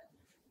inside of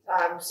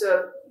it.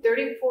 So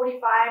 30 to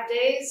 45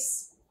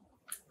 days,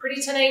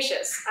 pretty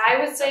tenacious. I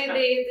would say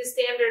the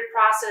standard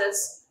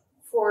process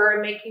for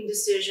making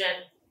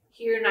decision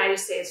here in the United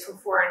States for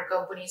foreign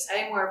companies,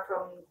 anywhere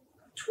from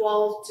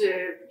 12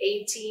 to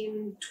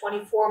 18,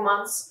 24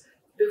 months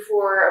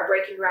before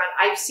breaking ground.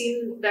 I've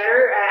seen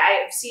better.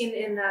 I've seen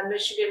in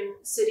Michigan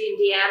City,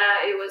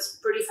 Indiana, it was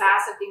pretty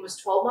fast. I think it was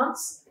 12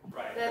 months.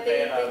 Right.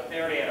 They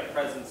already had a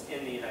presence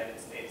in the United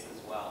States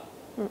as well.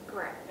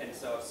 Correct. And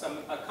so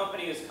a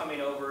company is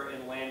coming over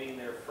and landing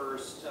their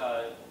first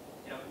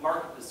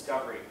market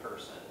discovery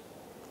person.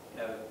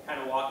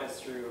 Kind of walk us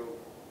through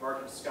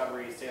market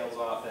discovery, sales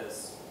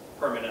office,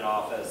 permanent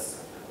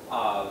office,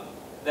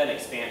 then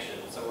expansion.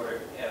 So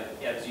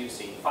as you've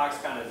seen,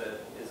 Foxconn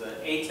is an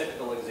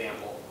atypical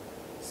example,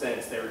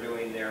 since they were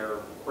doing their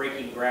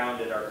breaking ground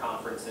at our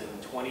conference in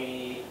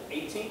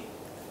 2018.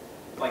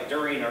 Like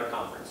during our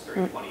conference,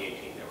 during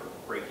 2018, they were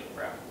breaking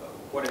ground. But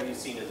what have you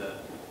seen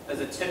as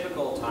a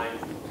typical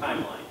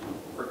timeline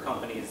for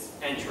companies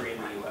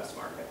entering the U.S.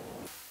 market?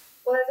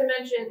 Well, as I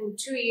mentioned,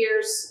 2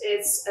 years,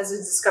 it's as a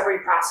discovery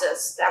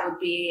process. That would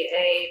be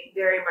a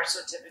very much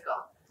so typical.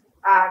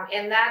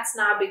 And that's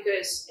not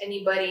because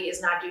anybody is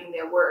not doing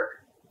their work.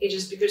 It's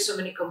just because so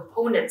many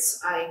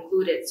components are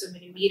included, so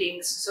many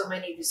meetings, so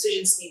many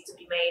decisions need to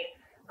be made.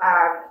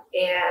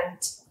 And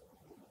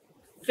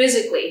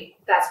physically,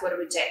 that's what it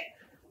would take.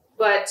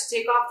 But to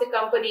take off the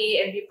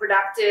company and be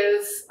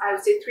productive, I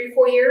would say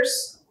 3-4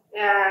 years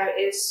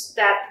is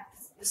that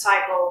the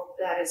cycle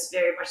that is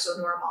very much so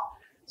normal.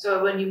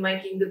 So when you're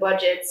making the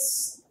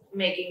budgets,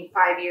 making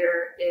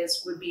 5-year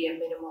would be a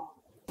minimum.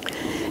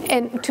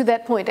 And to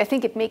that point, I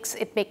think it makes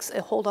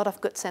a whole lot of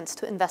good sense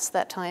to invest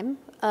that time.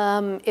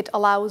 It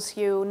allows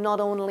you not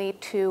only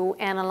to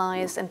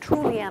analyze and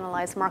truly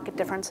analyze market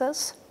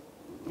differences,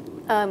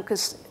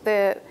 because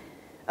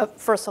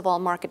first of all,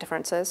 market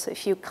differences.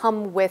 If you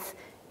come with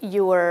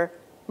your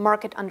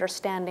market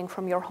understanding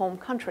from your home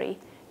country,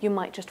 you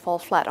might just fall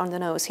flat on the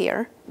nose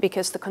here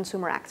because the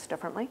consumer acts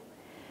differently.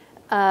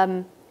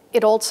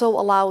 It also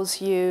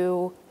allows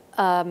you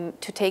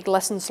to take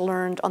lessons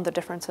learned on the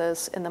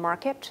differences in the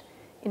market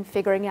in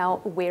figuring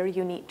out where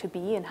you need to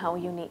be and how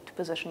you need to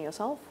position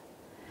yourself.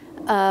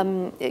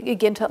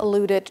 Again, to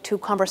allude it to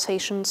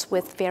conversations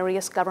with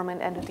various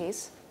government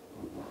entities,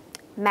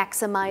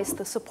 maximize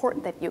the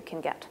support that you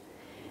can get.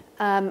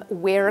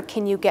 Where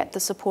can you get the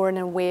support,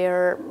 and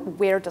where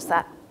does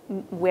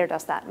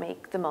that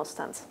make the most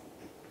sense?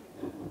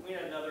 We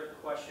had another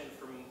question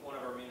from one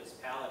of our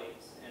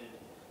municipalities, and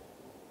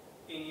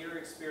in your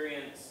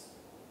experience,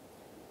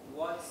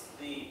 what's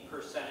the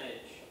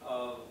percentage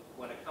of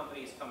when a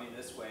company is coming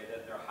this way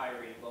that they're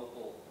hiring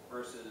local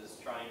versus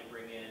trying to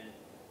bring in,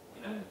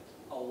 you know,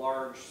 a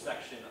large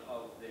section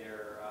of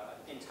their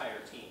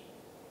entire team?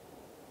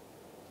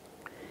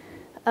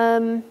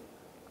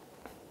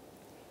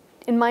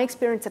 In my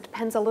experience, it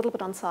depends a little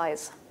bit on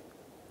size.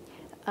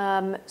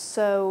 I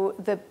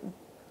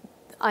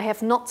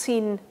have not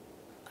seen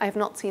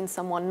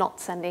someone not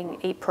sending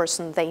a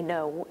person they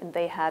know and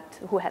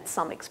who had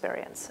some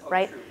experience,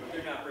 right? True, but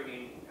they're not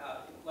bringing,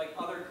 like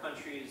other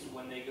countries,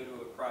 when they go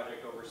to a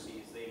project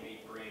overseas, they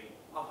may bring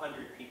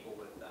 100 people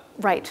with them.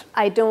 Right.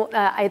 I don't.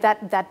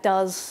 That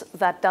does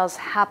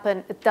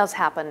happen. It does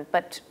happen,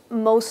 but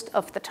most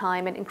of the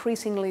time, and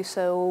increasingly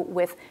so,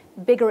 with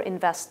bigger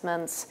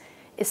investments,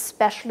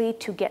 especially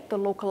to get the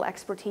local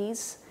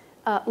expertise.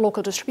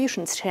 Local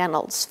distribution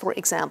channels, for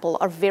example,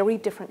 are very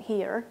different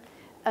here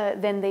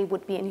than they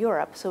would be in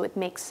Europe. So it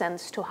makes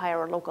sense to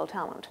hire local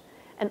talent,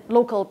 and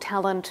local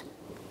talent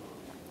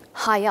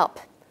high up,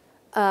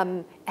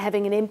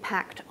 having an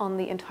impact on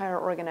the entire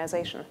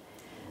organization.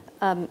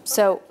 Plus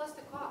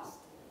the cost.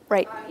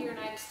 Right. Here in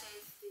the United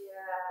States,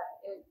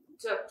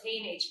 to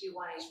obtain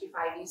HB1,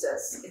 HB5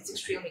 visas, it's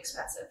extremely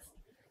expensive.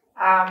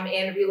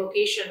 And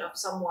relocation of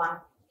someone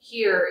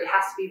here, it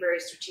has to be very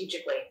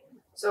strategically.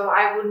 So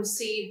I wouldn't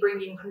see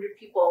bringing 100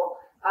 people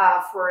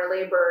for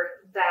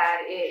labor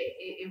that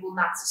it will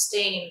not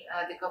sustain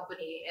the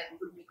company and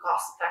would be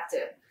cost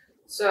effective.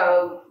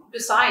 So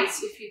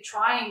besides, if you're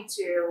trying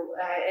to,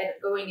 and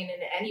going in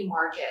any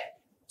market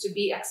to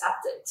be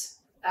accepted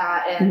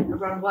and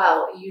run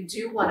well, you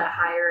do want to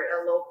hire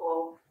a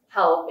local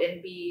help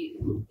and be,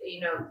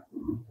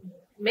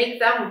 make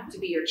them to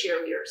be your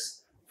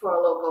cheerleaders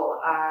for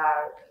local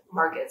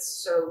markets.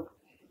 So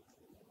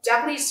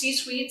definitely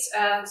C-suites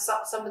and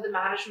some of the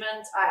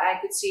management I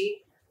could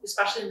see,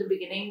 especially in the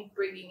beginning,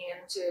 bringing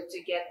in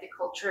to get the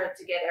culture,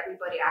 to get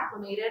everybody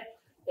acclimated,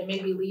 and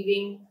maybe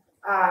leaving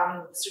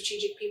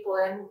strategic people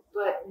in.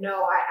 But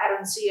no, I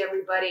don't see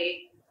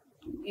everybody,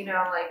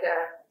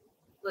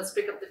 let's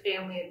pick up the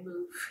family and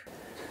move.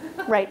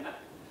 Right.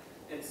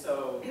 And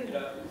so,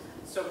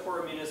 so for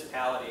a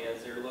municipality,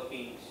 as they're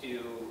looking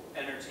to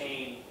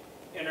entertain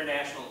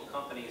international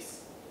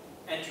companies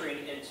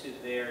entering into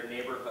their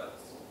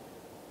neighborhoods,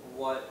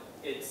 what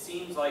it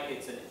seems like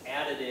it's an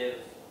additive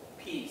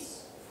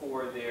piece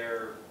for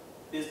their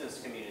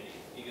business community,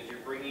 because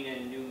you're bringing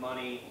in new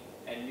money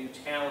and new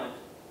talent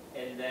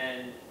and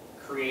then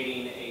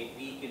creating a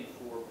beacon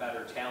for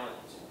better talent,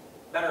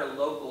 better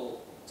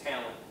local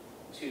talent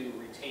to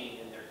retain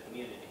in their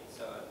community.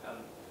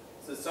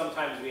 So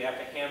sometimes we have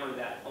to hammer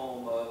that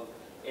home of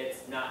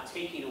it's not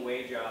taking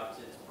away jobs,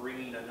 it's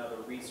bringing another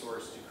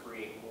resource to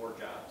create more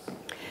jobs.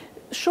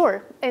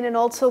 Sure, and it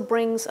also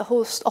brings a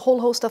whole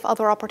host of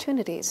other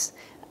opportunities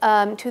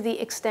to the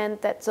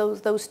extent that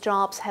those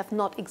jobs have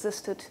not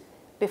existed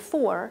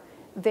before.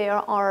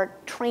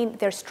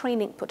 There's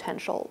training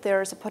potential.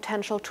 There's a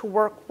potential to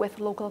work with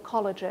local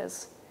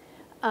colleges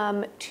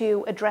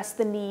to address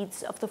the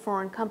needs of the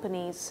foreign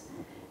companies.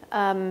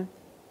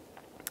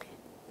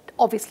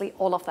 Obviously,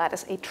 all of that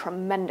is a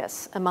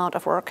tremendous amount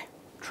of work,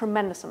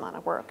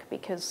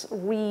 because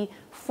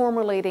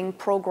reformulating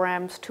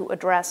programs to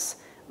address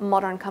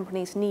modern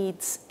companies'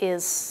 needs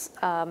is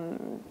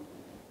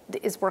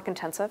work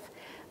intensive.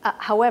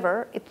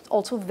 However, it's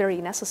also very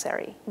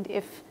necessary.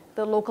 If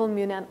the local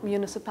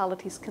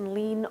municipalities can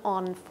lean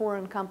on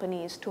foreign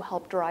companies to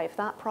help drive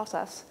that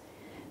process,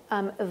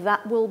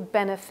 that will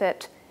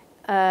benefit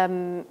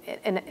an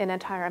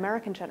entire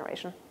American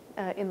generation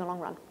in the long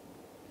run.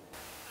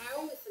 I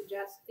always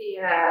suggest the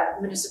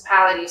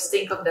municipalities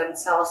think of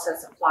themselves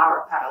as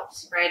flower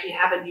petals, right? You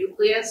have a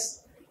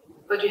nucleus,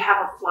 but you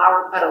have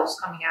flower petals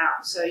coming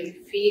out. So you're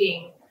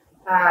feeding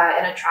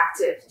and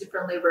attractive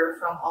different labor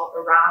from all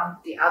around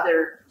the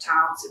other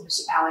towns and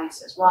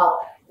municipalities as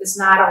well. It's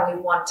not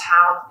only one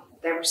town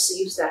that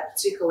receives that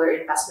particular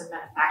investment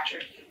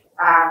manufacturer.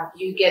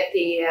 You get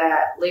the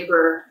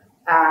labor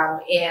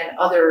and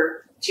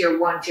other tier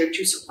 1, tier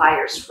 2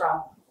 suppliers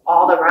from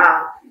all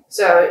around.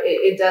 So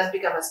it does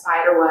become a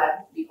spider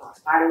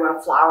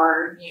web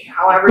flower,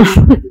 however you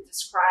want to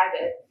describe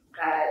it,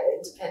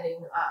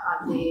 depending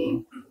on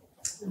the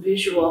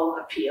visual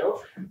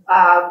appeal.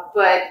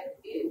 But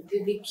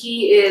the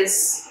key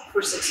is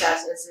for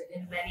success is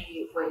in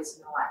many ways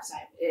in the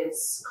lifetime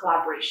is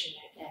collaboration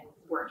and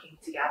working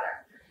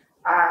together.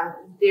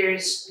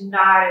 There's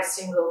not a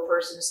single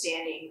person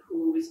standing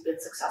who has been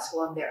successful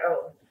on their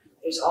own.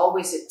 There's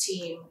always a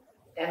team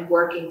and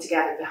working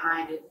together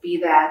behind it, be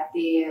that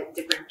the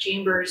different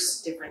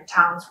chambers, different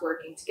towns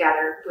working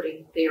together,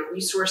 putting their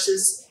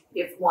resources,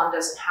 if one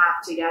doesn't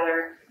have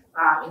together,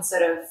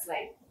 instead of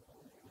like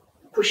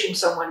pushing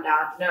someone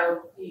down.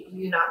 No,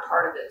 you're not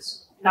part of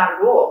this. Not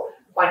at all.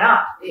 Why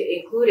not?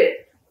 Include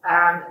it.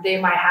 They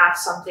might have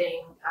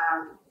something,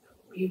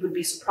 you would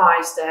be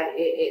surprised that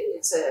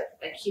it's a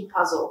key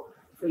puzzle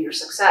for your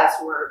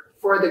success or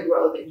for the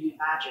growth that you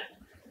imagine.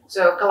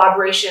 So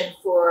collaboration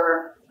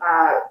for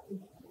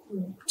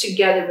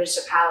together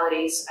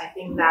municipalities. I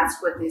think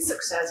that's what the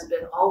success has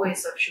been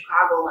always of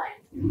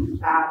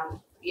Chicagoland.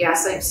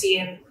 Yes, I've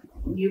seen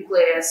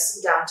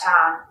Nucleus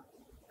downtown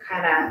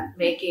kind of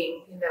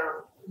making,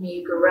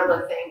 me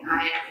gorilla thing,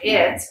 I am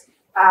it,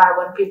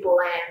 when people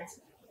land.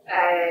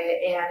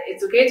 And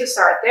it's okay to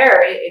start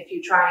there if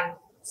you try and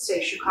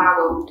say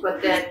Chicago,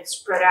 but then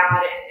spread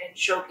out and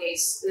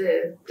showcase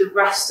the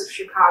rest of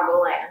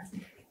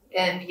Chicagoland.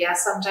 And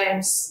yes,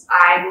 sometimes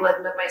I will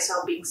admit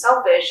myself being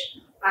selfish.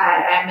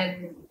 I'm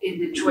in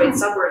Detroit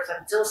suburbs.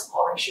 I'm still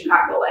calling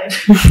Chicagoland.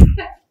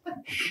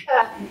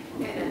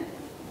 And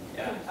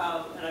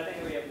I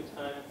think we have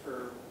time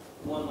for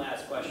one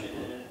last question,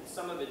 and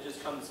some of it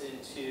just comes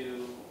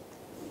into,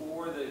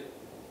 for the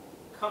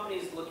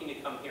companies looking to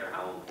come here,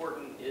 how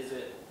important is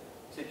it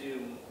to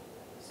do,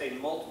 say,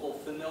 multiple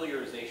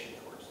familiarization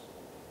tours?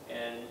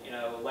 And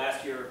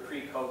last year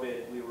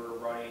pre-COVID, we were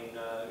running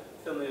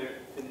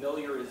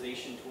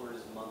familiarization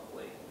tours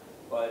monthly.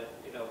 But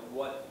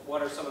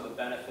what are some of the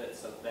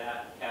benefits of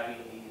that, having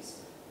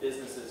these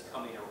businesses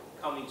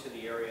coming to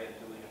the area and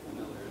doing a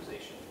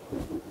familiarization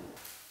tour?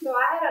 So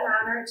I had an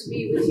honor to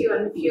be with you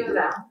on a few of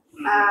them.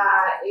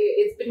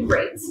 It's been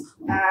great.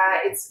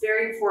 It's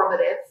very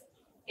informative.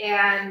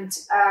 And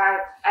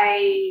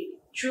I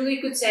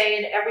truly could say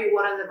in every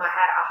one of them I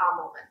had aha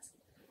moment.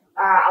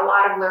 A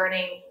lot of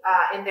learning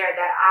in there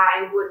that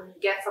I wouldn't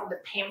get from the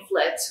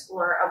pamphlet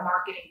or a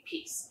marketing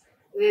piece.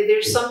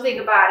 There's something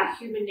about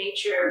human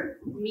nature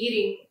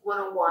meeting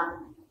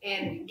one-on-one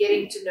and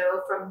getting to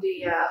know from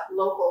the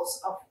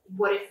locals of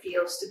what it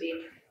feels to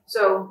be.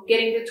 So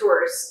getting the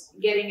tours,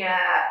 getting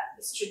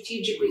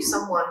strategically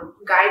someone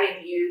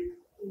guiding you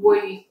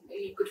where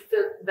you could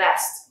fit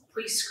best,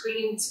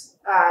 pre-screened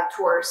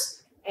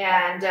tours,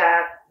 and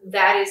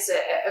that is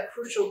a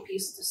crucial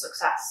piece to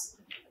success.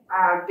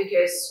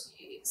 Because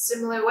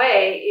similar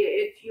way,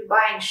 if you're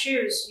buying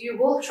shoes, you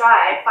will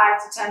try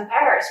 5 to 10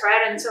 pairs,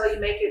 right, until you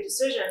make your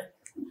decision.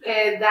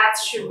 That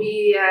should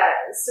be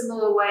a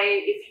similar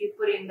way if you're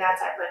putting that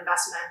type of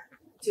investment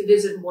to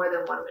visit more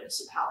than one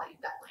municipality,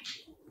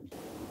 definitely.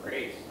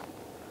 Great.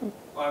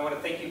 Well, I want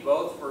to thank you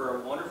both for a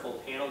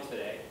wonderful panel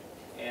today.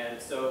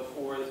 And so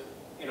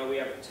we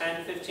have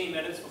 10-15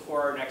 minutes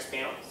before our next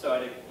panel, so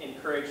I'd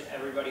encourage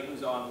everybody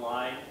who's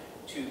online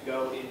to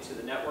go into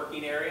the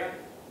networking area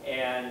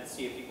and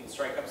see if you can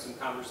strike up some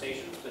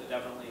conversations, but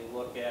definitely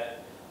look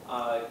at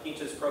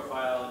Geeta's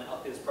profile and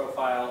Elka's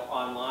profile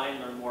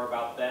online, learn more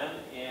about them,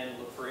 and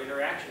look for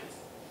interactions.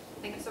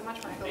 Thank you so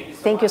much, Michael.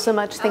 Thank you so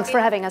much. Thanks for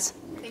having us.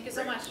 Thank you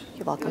so much.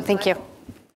 You're welcome. Thank you.